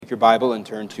your Bible and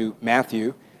turn to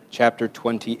Matthew chapter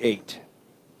 28.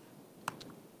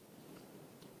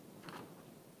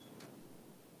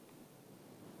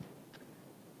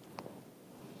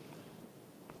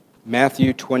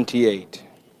 Matthew 28,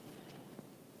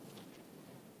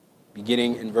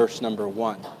 beginning in verse number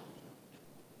 1. I'm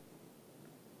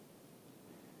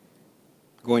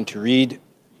going to read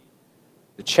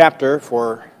the chapter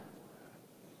for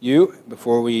you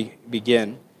before we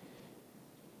begin.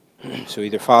 So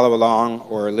either follow along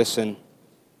or listen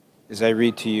as I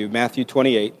read to you Matthew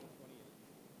 28,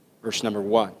 verse number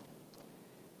 1.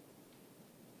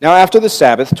 Now after the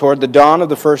Sabbath, toward the dawn of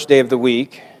the first day of the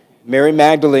week, Mary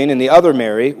Magdalene and the other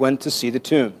Mary went to see the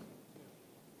tomb.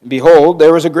 And behold,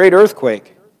 there was a great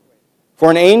earthquake. For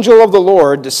an angel of the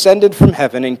Lord descended from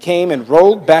heaven and came and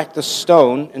rolled back the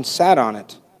stone and sat on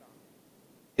it.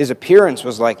 His appearance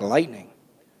was like lightning,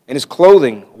 and his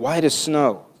clothing white as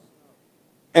snow.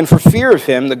 And for fear of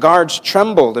him, the guards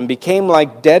trembled and became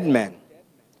like dead men.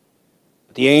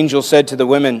 But the angel said to the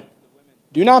women,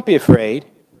 "Do not be afraid,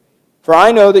 for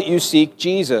I know that you seek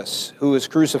Jesus, who was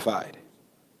crucified.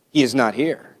 He is not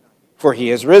here, for he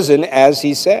has risen as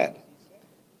he said.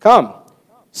 Come,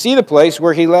 see the place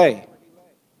where he lay.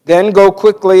 Then go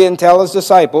quickly and tell his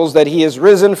disciples that he is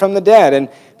risen from the dead, and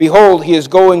behold, he is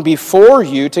going before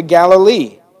you to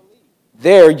Galilee.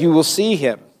 There you will see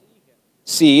him.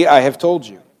 See, I have told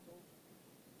you."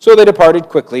 So they departed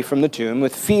quickly from the tomb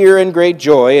with fear and great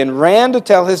joy and ran to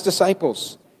tell his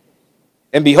disciples.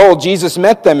 And behold, Jesus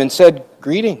met them and said,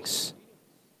 "Greetings."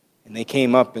 And they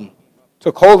came up and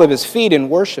took hold of his feet and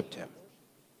worshipped him.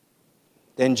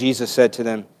 Then Jesus said to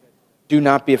them, "Do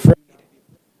not be afraid.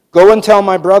 Go and tell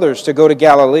my brothers to go to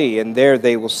Galilee, and there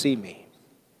they will see me."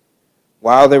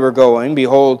 While they were going,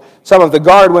 behold, some of the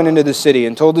guard went into the city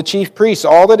and told the chief priests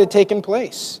all that had taken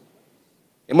place.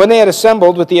 And when they had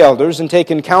assembled with the elders and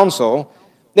taken counsel,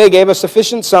 they gave a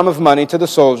sufficient sum of money to the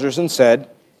soldiers and said,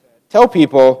 "Tell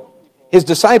people, his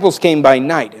disciples came by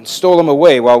night and stole him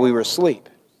away while we were asleep.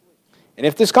 And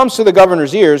if this comes to the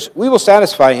governor's ears, we will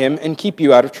satisfy him and keep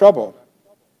you out of trouble."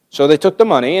 So they took the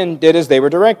money and did as they were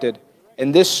directed.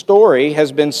 And this story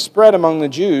has been spread among the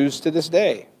Jews to this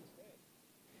day.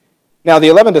 Now the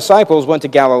 11 disciples went to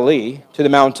Galilee, to the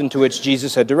mountain to which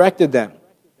Jesus had directed them.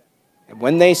 And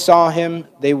when they saw him,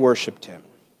 they worshipped him.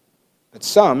 But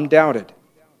some doubted.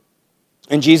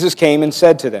 And Jesus came and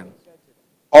said to them,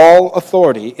 "All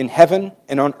authority in heaven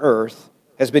and on earth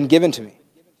has been given to me.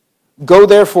 Go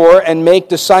therefore and make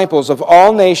disciples of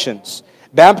all nations,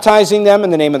 baptizing them in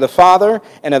the name of the Father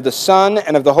and of the Son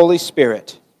and of the Holy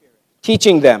Spirit,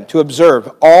 teaching them to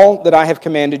observe all that I have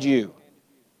commanded you.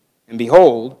 And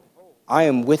behold, I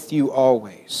am with you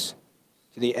always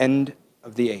to the end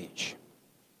of the age."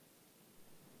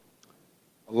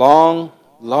 A long,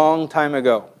 long time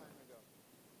ago,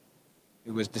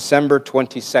 it was December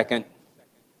 22nd,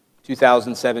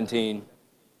 2017,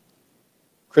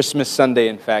 Christmas Sunday,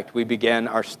 in fact, we began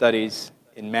our studies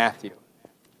in Matthew.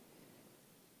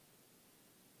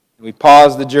 We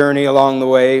paused the journey along the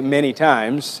way many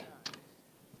times,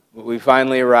 but we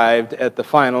finally arrived at the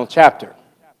final chapter.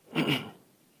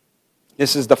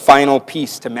 This is the final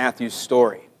piece to Matthew's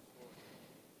story.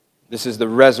 This is the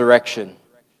resurrection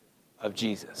of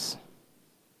Jesus.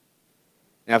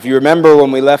 Now, if you remember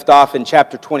when we left off in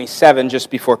chapter 27, just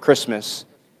before Christmas,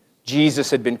 Jesus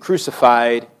had been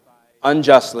crucified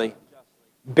unjustly,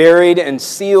 buried and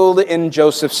sealed in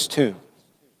Joseph's tomb.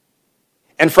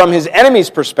 And from his enemy's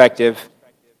perspective,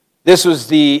 this was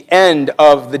the end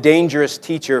of the dangerous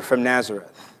teacher from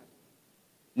Nazareth.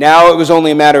 Now it was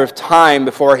only a matter of time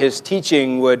before his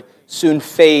teaching would soon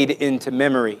fade into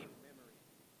memory.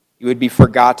 He would be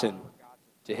forgotten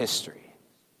to history.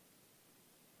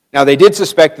 Now they did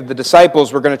suspect that the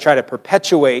disciples were going to try to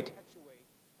perpetuate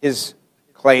his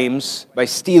claims by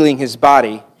stealing his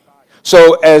body.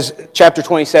 So as chapter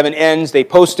 27 ends, they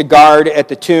post a guard at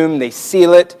the tomb, they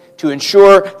seal it to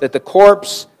ensure that the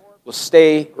corpse will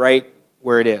stay right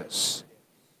where it is.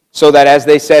 So that, as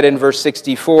they said in verse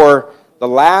 64, the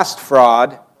last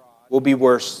fraud will be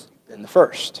worse than the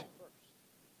first.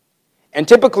 And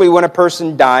typically when a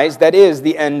person dies, that is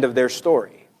the end of their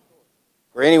story.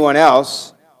 For anyone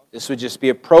else, this would just be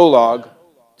a prologue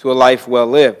to a life well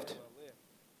lived.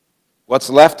 What's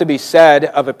left to be said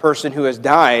of a person who has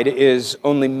died is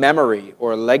only memory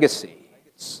or legacy.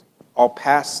 It's all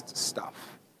past stuff.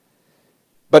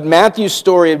 But Matthew's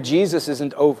story of Jesus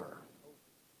isn't over.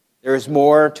 There is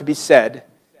more to be said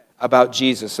about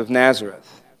Jesus of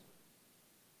Nazareth.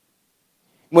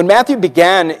 When Matthew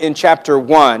began in chapter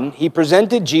 1, he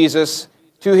presented Jesus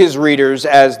to his readers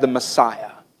as the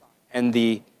Messiah and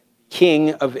the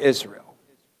King of Israel.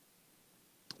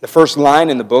 The first line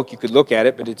in the book, you could look at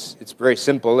it, but it's very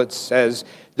simple. It says,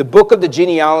 the book of the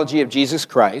genealogy of Jesus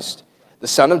Christ, the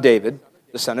son of David,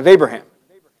 the son of Abraham.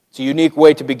 It's a unique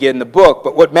way to begin the book,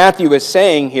 but what Matthew is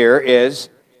saying here is,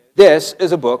 this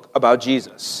is a book about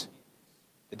Jesus,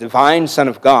 the divine Son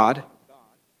of God,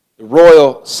 the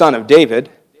royal son of David,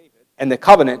 and the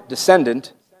covenant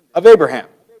descendant of Abraham.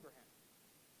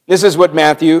 This is what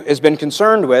Matthew has been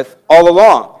concerned with all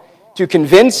along, to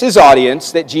convince his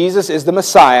audience that Jesus is the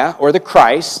Messiah or the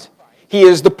Christ. He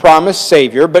is the promised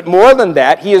Savior, but more than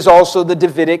that, he is also the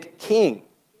Davidic king.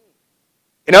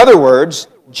 In other words,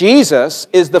 Jesus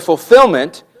is the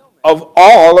fulfillment of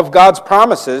all of God's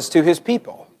promises to his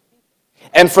people.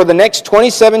 And for the next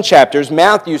 27 chapters,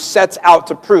 Matthew sets out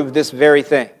to prove this very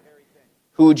thing,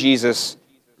 who Jesus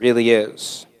really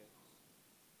is.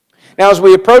 Now, as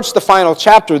we approach the final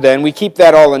chapter, then, we keep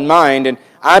that all in mind, and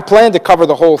I plan to cover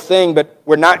the whole thing, but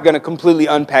we're not going to completely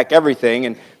unpack everything.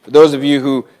 And for those of you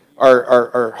who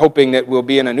are hoping that we'll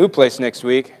be in a new place next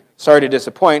week, sorry to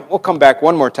disappoint, we'll come back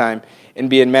one more time and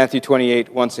be in Matthew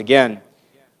 28 once again.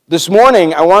 This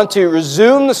morning, I want to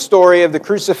resume the story of the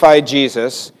crucified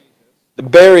Jesus, the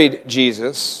buried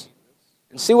Jesus,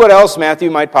 and see what else Matthew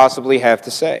might possibly have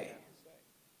to say.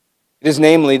 It is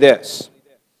namely this: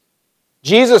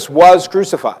 Jesus was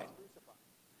crucified,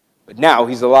 but now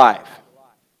he's alive.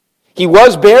 He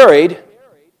was buried,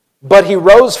 but he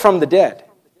rose from the dead.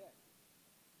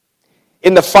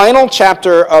 In the final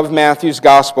chapter of Matthew's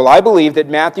gospel, I believe that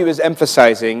Matthew is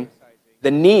emphasizing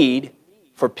the need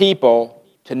for people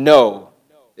to know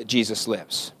that Jesus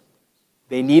lives.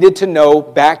 They needed to know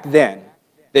back then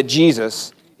that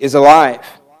Jesus is alive.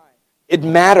 It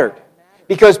mattered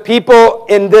because people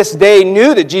in this day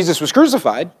knew that Jesus was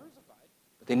crucified,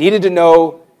 but they needed to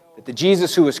know that the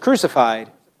Jesus who was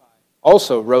crucified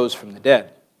also rose from the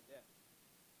dead.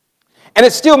 And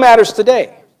it still matters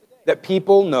today that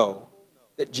people know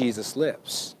that Jesus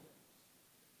lives.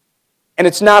 And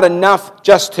it's not enough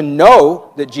just to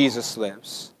know that Jesus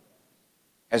lives.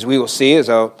 As we will see, as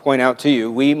I'll point out to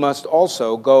you, we must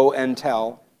also go and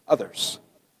tell others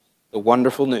the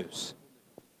wonderful news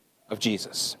of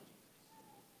Jesus.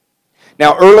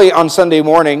 Now, early on Sunday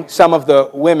morning, some of the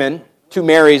women, two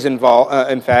Marys involved,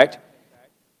 in fact,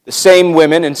 the same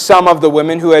women and some of the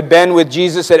women who had been with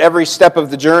Jesus at every step of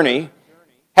the journey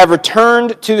have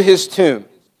returned to his tomb.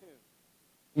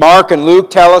 Mark and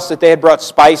Luke tell us that they had brought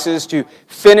spices to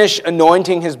finish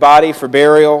anointing his body for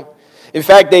burial. In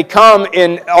fact, they come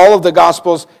in all of the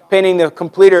Gospels painting the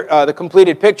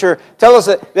completed picture, tell us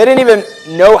that they didn't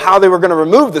even know how they were going to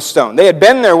remove the stone. They had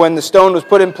been there when the stone was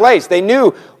put in place. They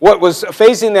knew what was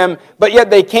facing them, but yet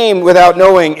they came without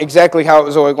knowing exactly how it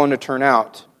was all going to turn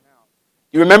out.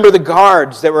 You remember the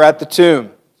guards that were at the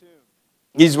tomb.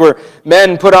 These were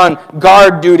men put on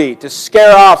guard duty to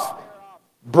scare off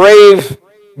grave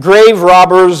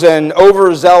robbers and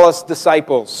overzealous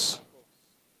disciples.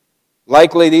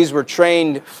 Likely these were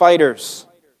trained fighters,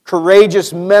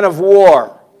 courageous men of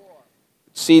war,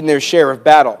 seen their share of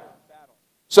battle.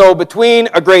 So between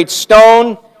a great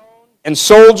stone and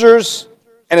soldiers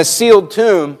and a sealed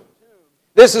tomb,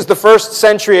 this is the first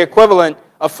century equivalent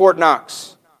of Fort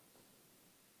Knox.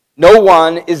 No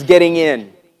one is getting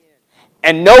in,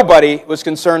 and nobody was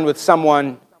concerned with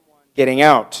someone getting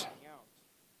out.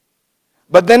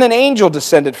 But then an angel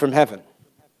descended from heaven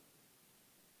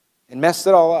and messed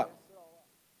it all up.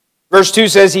 Verse 2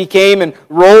 says he came and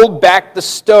rolled back the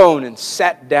stone and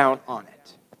sat down on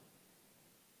it.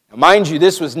 Now, mind you,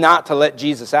 this was not to let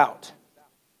Jesus out.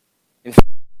 In fact,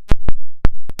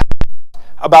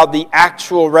 about the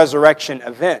actual resurrection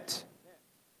event.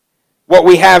 What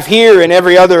we have here in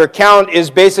every other account is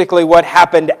basically what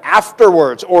happened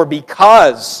afterwards or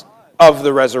because of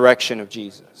the resurrection of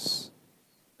Jesus.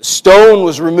 The stone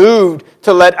was removed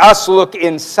to let us look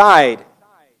inside,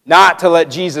 not to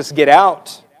let Jesus get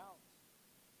out.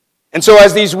 And so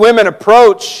as these women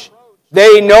approach,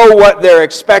 they know what they're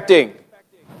expecting.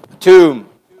 A tomb,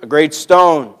 a great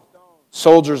stone,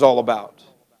 soldiers all about.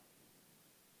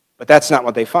 But that's not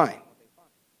what they find.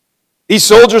 These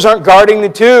soldiers aren't guarding the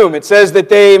tomb. It says that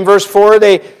they, in verse 4,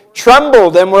 they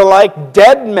trembled and were like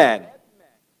dead men.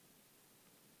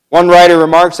 One writer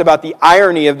remarks about the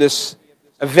irony of this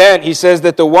event. He says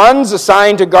that the ones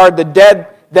assigned to guard the dead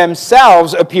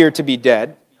themselves appear to be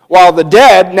dead, while the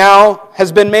dead now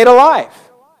has been made alive.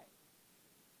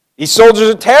 These soldiers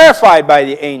are terrified by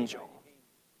the angel.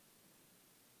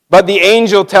 But the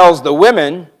angel tells the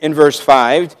women in verse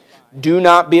 5, "Do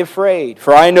not be afraid,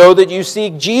 for I know that you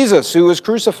seek Jesus who was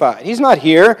crucified. He's not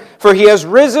here, for he has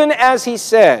risen as he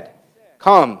said.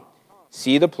 Come,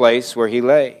 see the place where he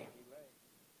lay."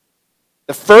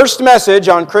 The first message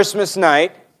on Christmas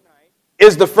night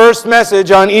is the first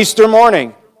message on Easter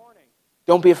morning.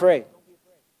 Don't be afraid.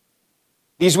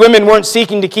 These women weren't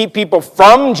seeking to keep people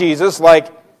from Jesus like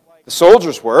the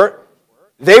soldiers were.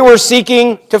 They were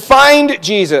seeking to find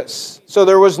Jesus, so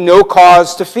there was no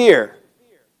cause to fear.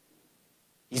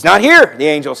 He's not here, the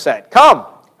angel said. Come,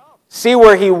 see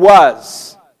where he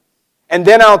was, and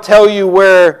then I'll tell you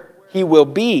where he will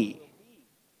be.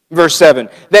 Verse 7,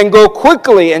 then go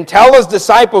quickly and tell his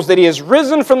disciples that he has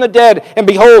risen from the dead, and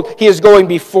behold, he is going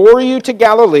before you to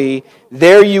Galilee.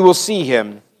 There you will see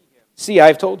him. See, I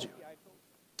have told you.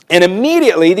 And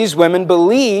immediately these women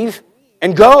believe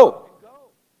and go.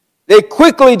 They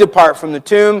quickly depart from the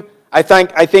tomb, I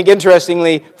think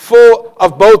interestingly, full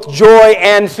of both joy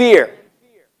and fear.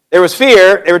 There was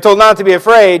fear. They were told not to be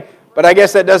afraid, but I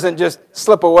guess that doesn't just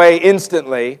slip away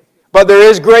instantly. But there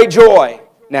is great joy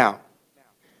now.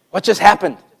 What just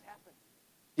happened?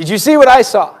 Did you see what I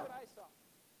saw?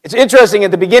 It's interesting,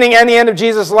 at the beginning and the end of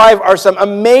Jesus' life are some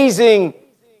amazing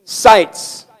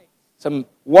sights, some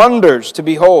wonders to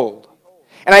behold.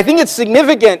 And I think it's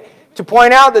significant to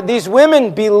point out that these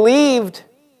women believed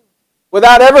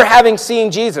without ever having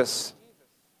seen Jesus.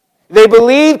 They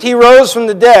believed he rose from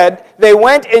the dead. They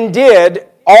went and did.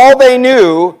 All they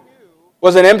knew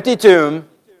was an empty tomb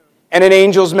and an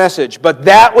angel's message. But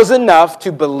that was enough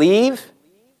to believe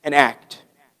and act.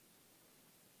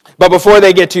 But before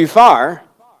they get too far,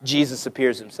 Jesus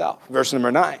appears himself. Verse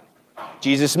number 9.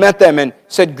 Jesus met them and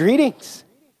said, greetings.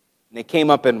 And they came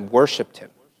up and worshipped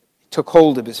him. They took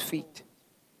hold of his feet.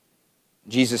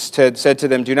 Jesus said to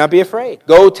them, do not be afraid.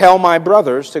 Go tell my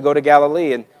brothers to go to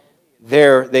Galilee, and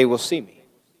there they will see me.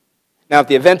 Now, if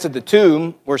the events of the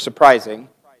tomb were surprising,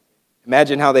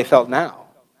 imagine how they felt now.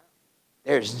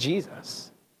 There's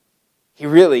Jesus. He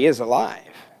really is alive.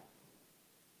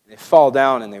 They fall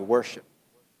down and they worship.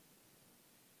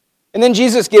 And then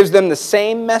Jesus gives them the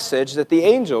same message that the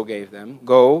angel gave them.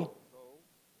 Go,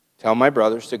 tell my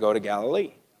brothers to go to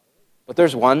Galilee. But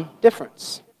there's one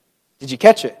difference. Did you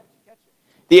catch it?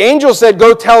 The angel said,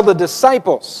 go tell the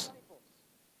disciples.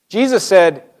 Jesus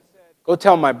said, go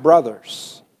tell my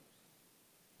brothers.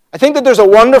 I think that there's a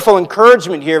wonderful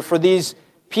encouragement here for these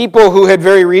people who had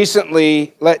very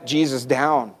recently let Jesus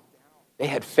down. They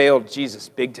had failed Jesus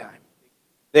big time.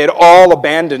 They had all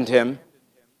abandoned him.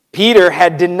 Peter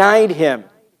had denied him.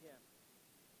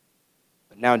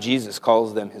 But now Jesus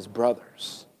calls them his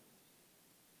brothers.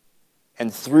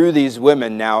 And through these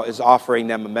women now is offering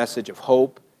them a message of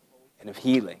hope and of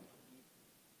healing.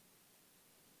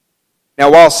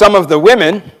 Now, while some of the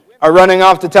women are running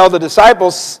off to tell the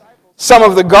disciples, some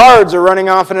of the guards are running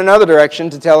off in another direction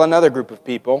to tell another group of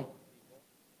people.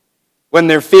 When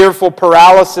their fearful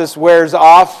paralysis wears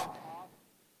off,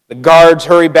 the guards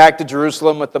hurry back to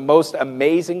Jerusalem with the most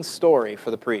amazing story for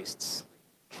the priests.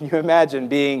 Can you imagine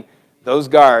being those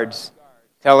guards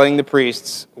telling the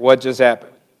priests what just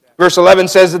happened? Verse 11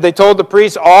 says that they told the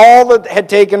priests all that had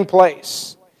taken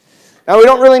place. Now, we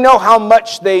don't really know how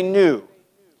much they knew.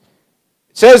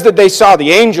 It says that they saw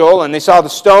the angel and they saw the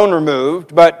stone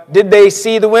removed, but did they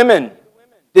see the women?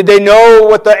 Did they know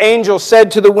what the angel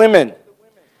said to the women?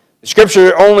 The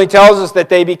Scripture only tells us that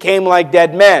they became like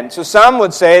dead men. So some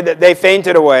would say that they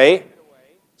fainted away.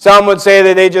 Some would say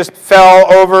that they just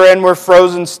fell over and were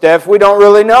frozen stiff. We don't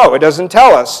really know. It doesn't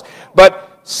tell us.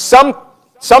 But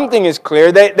something is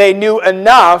clear. They knew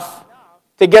enough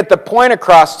to get the point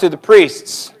across to the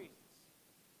priests.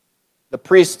 The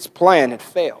priests' plan had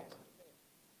failed.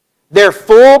 Their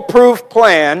foolproof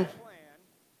plan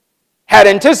had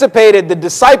anticipated the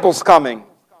disciples coming,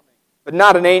 but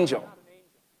not an angel.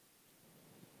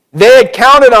 They had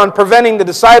counted on preventing the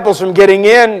disciples from getting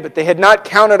in, but they had not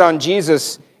counted on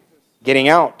Jesus getting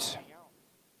out.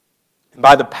 And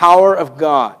by the power of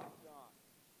God,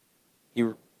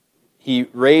 He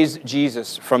raised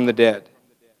Jesus from the dead.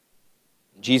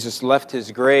 Jesus left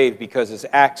his grave because, as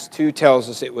Acts 2 tells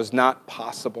us, it was not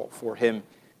possible for him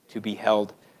to be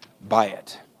held by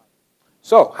it.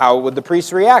 So, how would the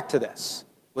priests react to this?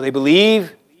 Will they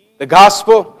believe the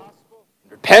gospel?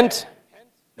 Repent?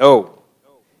 No.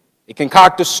 They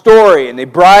concoct a story and they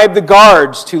bribe the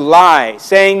guards to lie,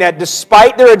 saying that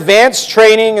despite their advanced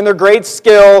training and their great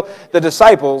skill, the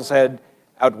disciples had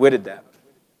outwitted them.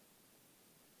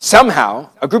 Somehow,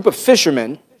 a group of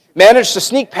fishermen managed to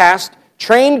sneak past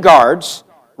trained guards,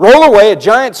 roll away a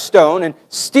giant stone, and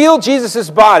steal Jesus'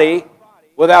 body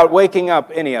without waking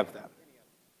up any of them.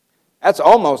 That's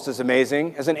almost as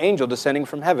amazing as an angel descending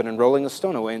from heaven and rolling a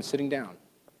stone away and sitting down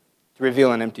to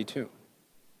reveal an empty tomb.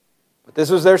 But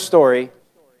this was their story,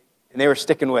 and they were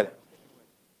sticking with it.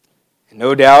 And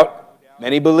no doubt,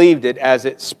 many believed it as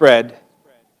it spread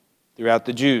throughout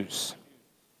the Jews.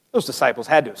 Those disciples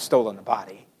had to have stolen the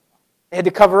body. They had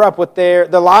to cover up with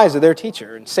the lies of their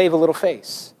teacher and save a little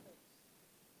face.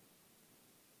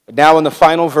 But now in the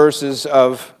final verses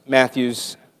of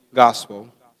Matthew's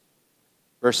Gospel,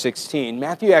 verse 16,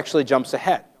 Matthew actually jumps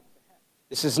ahead.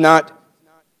 This is not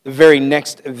the very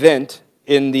next event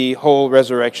in the whole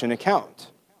resurrection account.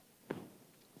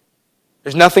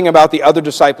 There's nothing about the other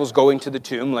disciples going to the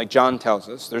tomb like John tells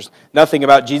us. There's nothing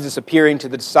about Jesus appearing to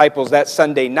the disciples that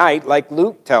Sunday night like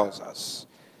Luke tells us.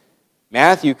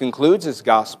 Matthew concludes his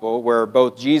gospel where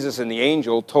both Jesus and the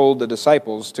angel told the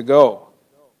disciples to go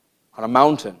on a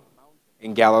mountain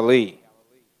in Galilee.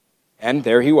 And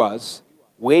there he was,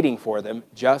 waiting for them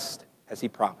just as he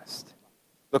promised.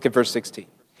 Look at verse 16.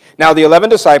 Now the 11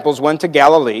 disciples went to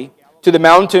Galilee, to the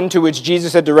mountain to which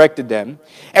Jesus had directed them.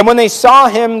 And when they saw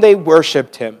him, they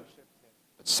worshipped him.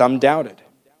 But some doubted.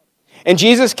 And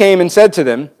Jesus came and said to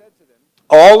them,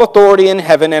 all authority in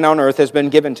heaven and on earth has been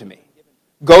given to me.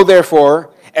 Go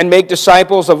therefore and make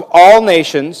disciples of all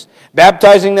nations,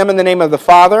 baptizing them in the name of the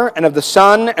Father and of the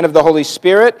Son and of the Holy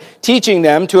Spirit, teaching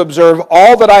them to observe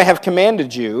all that I have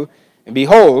commanded you. And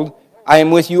behold, I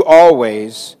am with you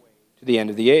always to the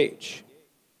end of the age.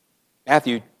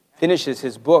 Matthew finishes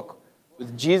his book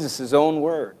with Jesus' own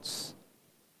words.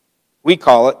 We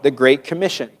call it the Great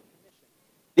Commission.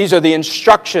 These are the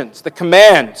instructions, the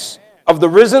commands of the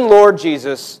risen Lord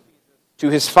Jesus to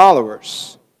his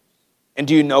followers. And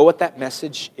do you know what that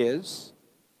message is?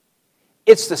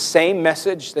 It's the same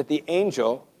message that the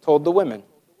angel told the women.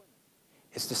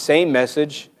 It's the same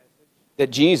message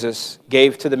that Jesus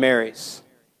gave to the Marys.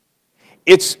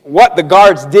 It's what the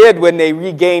guards did when they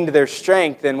regained their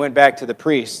strength and went back to the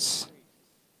priests.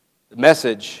 The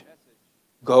message,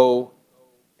 go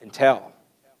and tell.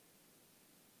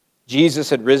 Jesus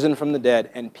had risen from the dead,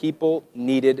 and people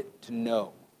needed to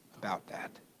know about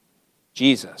that.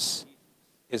 Jesus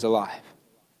is alive.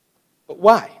 But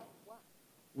why?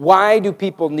 Why do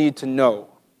people need to know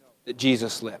that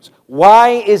Jesus lives? Why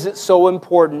is it so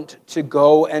important to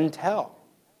go and tell?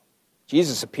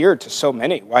 Jesus appeared to so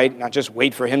many. Why not just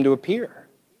wait for him to appear?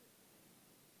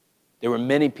 There were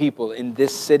many people in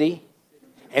this city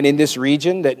and in this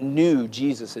region that knew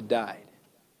Jesus had died,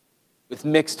 with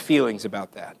mixed feelings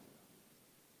about that.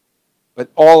 But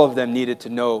all of them needed to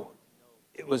know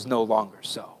it was no longer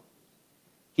so.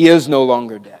 He is no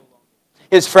longer dead.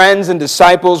 His friends and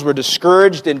disciples were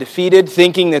discouraged and defeated,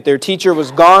 thinking that their teacher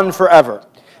was gone forever.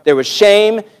 There was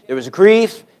shame, there was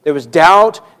grief, there was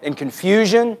doubt and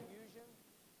confusion.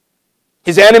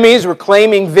 His enemies were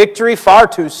claiming victory far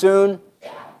too soon.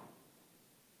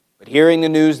 But hearing the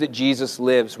news that Jesus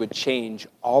lives would change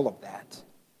all of that.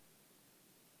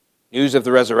 News of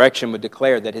the resurrection would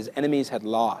declare that his enemies had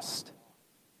lost.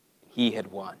 He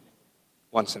had won,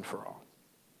 once and for all.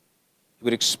 He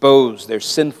would expose their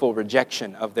sinful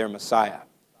rejection of their Messiah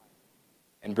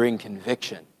and bring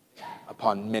conviction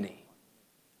upon many.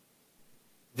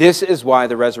 This is why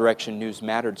the resurrection news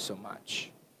mattered so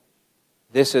much.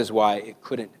 This is why it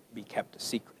couldn't be kept a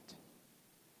secret.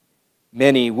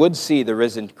 Many would see the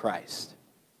risen Christ,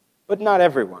 but not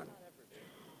everyone.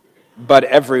 But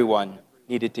everyone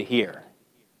needed to hear.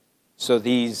 So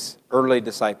these early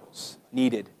disciples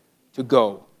needed to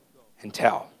go and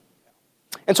tell.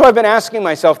 And so I've been asking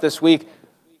myself this week,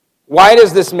 why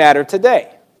does this matter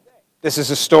today? This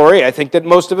is a story. I think that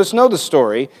most of us know the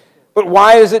story. But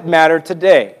why does it matter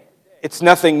today? It's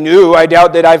nothing new. I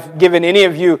doubt that I've given any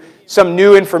of you some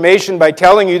new information by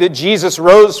telling you that Jesus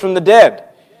rose from the dead.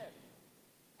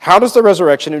 How does the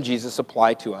resurrection of Jesus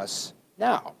apply to us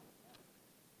now?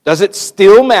 Does it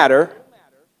still matter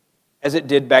as it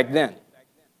did back then?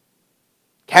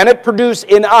 Can it produce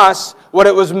in us what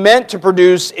it was meant to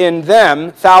produce in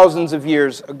them thousands of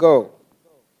years ago?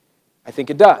 I think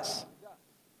it does.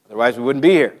 Otherwise, we wouldn't be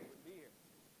here.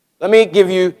 Let me give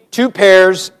you two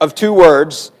pairs of two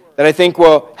words that I think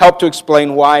will help to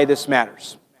explain why this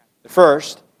matters. The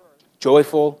first,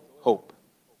 joyful hope.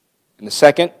 And the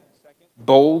second,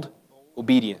 bold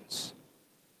obedience.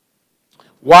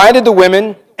 Why did the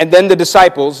women and then the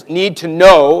disciples need to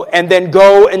know and then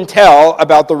go and tell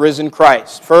about the risen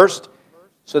Christ? First,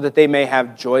 so that they may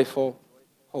have joyful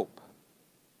hope.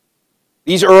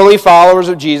 These early followers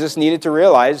of Jesus needed to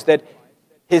realize that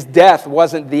his death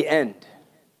wasn't the end.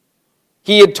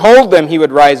 He had told them he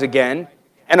would rise again,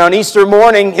 and on Easter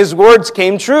morning, his words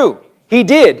came true. He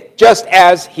did, just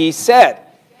as he said.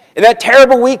 And that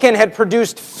terrible weekend had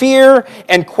produced fear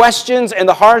and questions in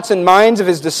the hearts and minds of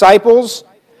his disciples,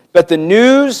 but the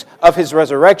news of his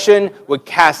resurrection would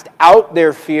cast out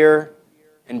their fear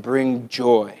and bring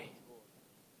joy.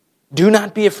 Do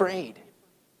not be afraid,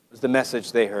 was the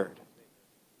message they heard.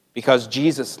 Because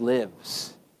Jesus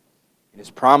lives, and his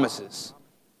promises,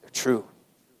 they're true,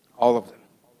 all of them.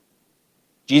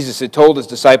 Jesus had told his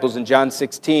disciples in John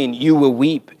 16, "You will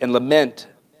weep and lament,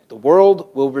 but the world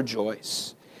will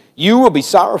rejoice. You will be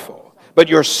sorrowful, but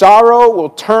your sorrow will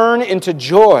turn into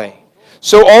joy.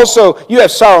 So also you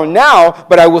have sorrow now,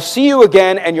 but I will see you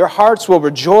again, and your hearts will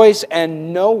rejoice,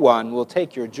 and no one will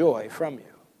take your joy from you."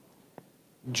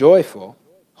 Joyful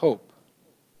hope.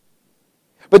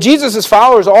 But Jesus'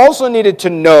 followers also needed to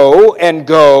know and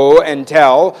go and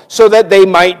tell so that they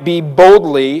might be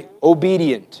boldly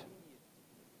obedient.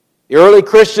 The early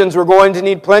Christians were going to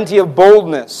need plenty of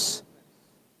boldness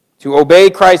to obey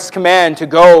Christ's command to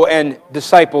go and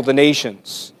disciple the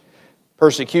nations.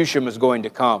 Persecution was going to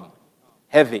come,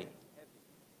 heavy,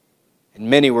 and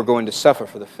many were going to suffer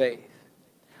for the faith.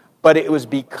 But it was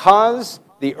because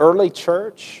the early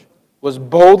church was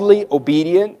boldly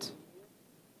obedient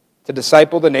to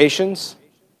disciple the nations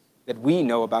that we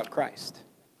know about Christ.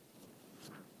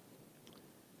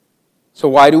 So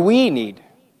why do we need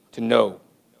to know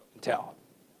and tell?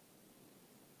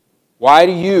 Why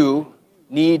do you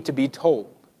need to be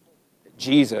told that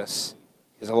Jesus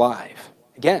is alive?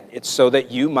 Again, it's so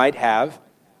that you might have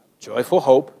joyful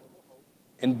hope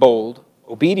and bold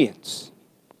obedience.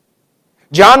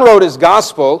 John wrote his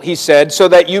gospel, he said, so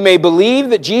that you may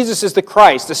believe that Jesus is the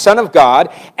Christ, the Son of God,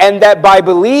 and that by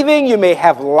believing you may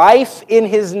have life in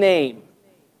his name.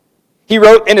 He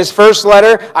wrote in his first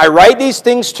letter, "I write these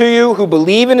things to you who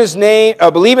believe in his name,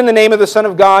 believe in the name of the Son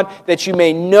of God, that you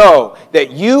may know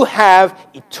that you have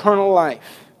eternal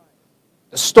life."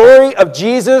 The story of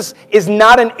Jesus is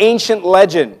not an ancient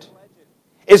legend.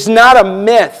 It's not a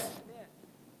myth.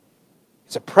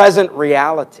 It's a present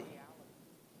reality.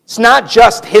 It's not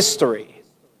just history.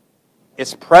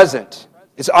 It's present.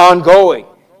 It's ongoing.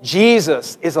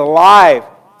 Jesus is alive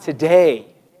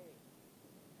today.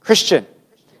 Christian,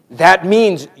 that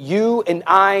means you and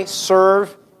I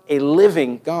serve a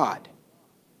living God.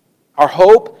 Our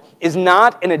hope is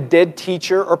not in a dead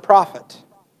teacher or prophet,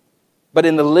 but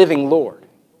in the living Lord.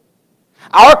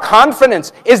 Our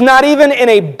confidence is not even in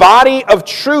a body of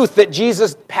truth that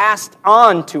Jesus passed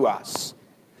on to us.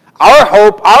 Our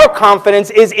hope, our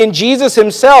confidence is in Jesus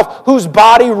himself, whose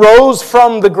body rose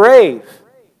from the grave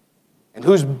and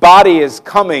whose body is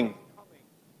coming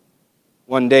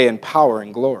one day in power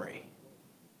and glory.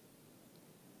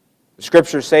 The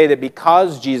scriptures say that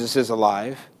because Jesus is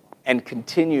alive and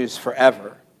continues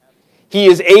forever, he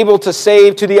is able to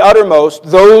save to the uttermost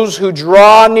those who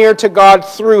draw near to God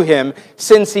through him,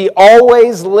 since he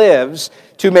always lives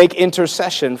to make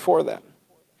intercession for them.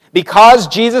 Because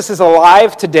Jesus is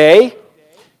alive today,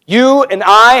 you and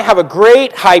I have a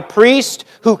great high priest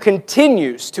who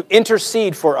continues to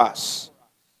intercede for us.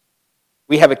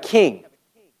 We have a king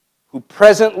who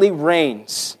presently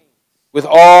reigns with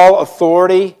all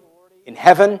authority in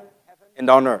heaven and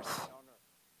on earth.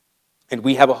 And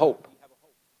we have a hope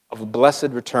of a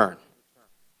blessed return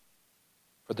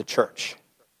for the church,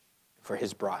 for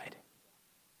his bride.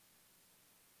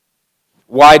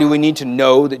 Why do we need to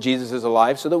know that Jesus is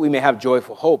alive? So that we may have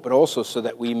joyful hope, but also so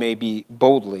that we may be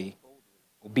boldly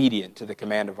obedient to the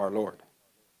command of our Lord.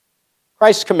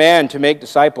 Christ's command to make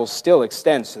disciples still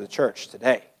extends to the church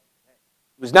today.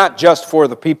 It was not just for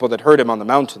the people that heard him on the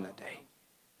mountain that day.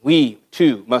 We,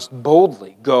 too, must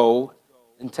boldly go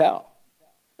and tell.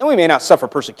 And we may not suffer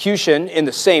persecution in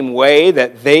the same way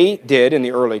that they did in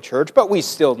the early church, but we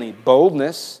still need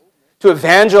boldness to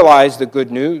evangelize the good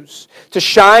news, to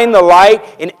shine the light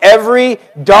in every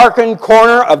darkened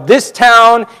corner of this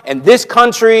town and this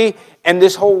country and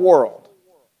this whole world.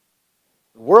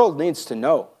 The world needs to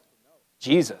know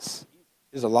Jesus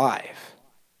is alive.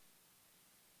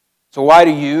 So why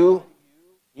do you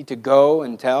need to go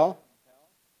and tell?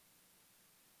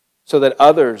 So that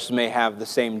others may have the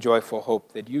same joyful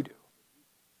hope that you do.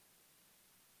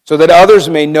 So that others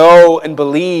may know and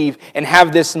believe and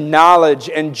have this knowledge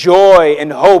and joy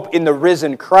and hope in the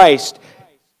risen Christ,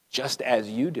 just as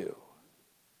you do.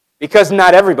 Because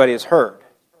not everybody has heard.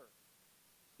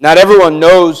 Not everyone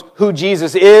knows who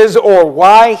Jesus is or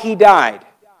why he died.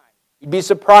 You'd be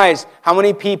surprised how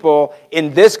many people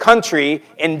in this country,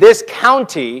 in this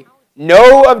county,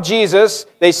 know of Jesus.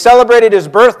 They celebrated his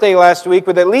birthday last week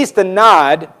with at least a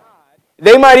nod.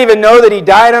 They might even know that he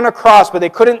died on a cross, but they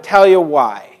couldn't tell you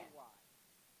why.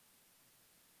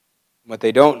 What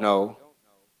they don't know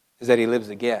is that he lives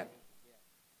again.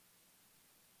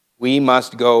 We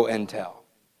must go and tell,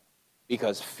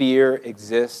 because fear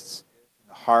exists in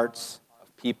the hearts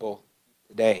of people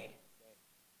today.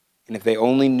 And if they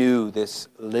only knew this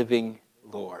living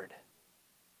Lord,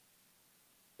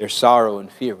 their sorrow and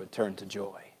fear would turn to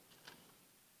joy.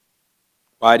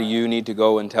 Why do you need to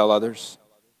go and tell others?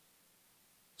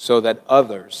 So that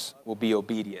others will be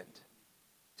obedient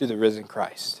to the risen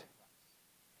Christ.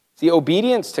 See,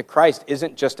 obedience to Christ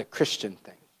isn't just a Christian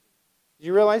thing. Did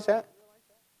you realize that?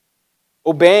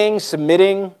 Obeying,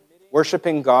 submitting,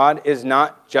 worshiping God is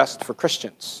not just for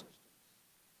Christians.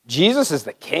 Jesus is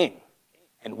the king,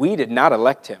 and we did not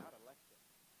elect him.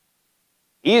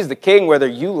 He is the king whether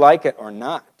you like it or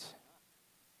not.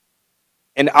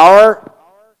 And our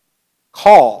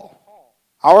call,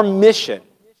 our mission,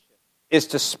 is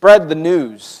to spread the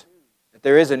news that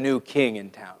there is a new king in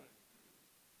town.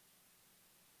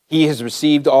 He has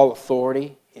received all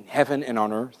authority in heaven and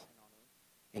on earth,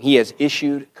 and he has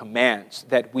issued commands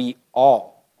that we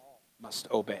all must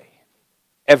obey.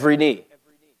 Every knee,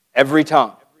 every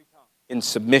tongue, in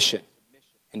submission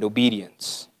and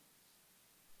obedience.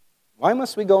 Why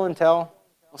must we go and tell?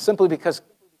 Well, simply because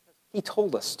he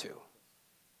told us to.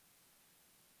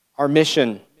 Our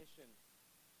mission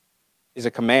is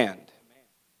a command.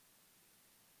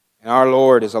 And our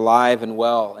Lord is alive and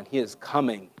well, and he is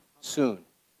coming soon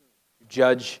to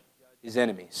judge his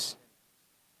enemies.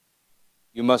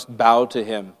 You must bow to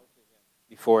him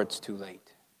before it's too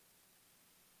late.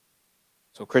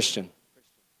 So, Christian,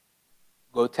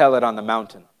 go tell it on the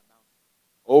mountain,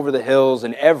 over the hills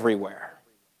and everywhere.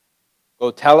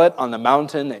 Go tell it on the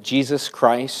mountain that Jesus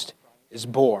Christ is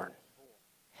born.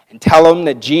 And tell them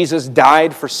that Jesus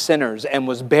died for sinners and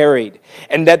was buried,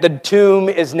 and that the tomb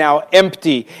is now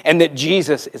empty, and that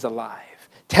Jesus is alive.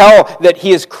 Tell that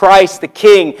he is Christ the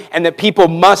King, and that people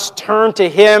must turn to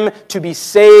him to be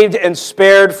saved and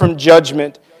spared from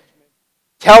judgment.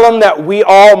 Tell them that we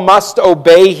all must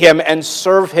obey him and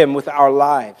serve him with our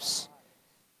lives.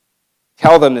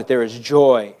 Tell them that there is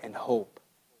joy and hope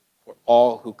for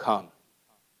all who come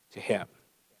to him.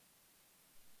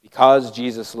 Because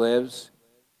Jesus lives,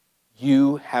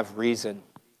 you have reason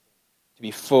to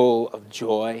be full of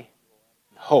joy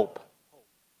and hope,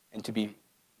 and to be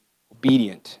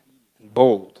obedient and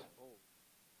bold.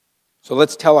 So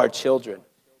let's tell our children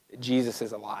that Jesus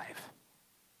is alive.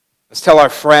 Let's tell our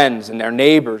friends and our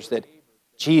neighbors that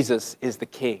Jesus is the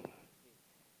King.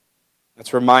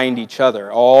 Let's remind each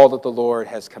other all that the Lord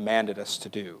has commanded us to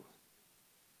do.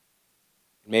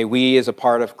 May we, as a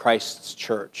part of Christ's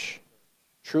church,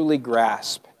 truly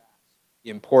grasp the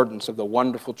importance of the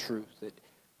wonderful truth that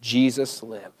Jesus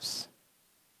lives.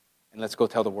 And let's go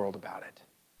tell the world about it.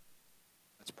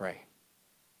 Let's pray.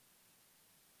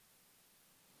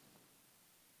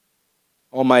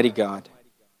 Almighty God,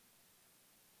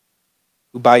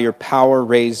 who by your power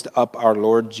raised up our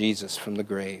Lord Jesus from the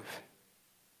grave,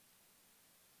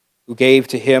 who gave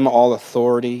to him all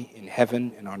authority in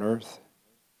heaven and on earth,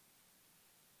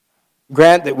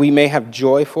 grant that we may have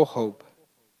joyful hope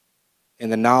in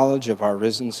the knowledge of our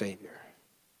risen Savior,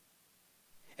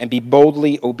 and be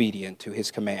boldly obedient to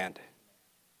his command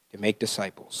to make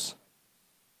disciples.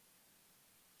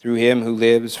 Through him who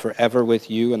lives forever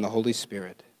with you and the Holy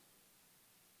Spirit,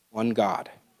 one God,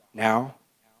 now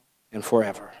and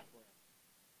forever.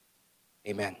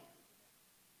 Amen.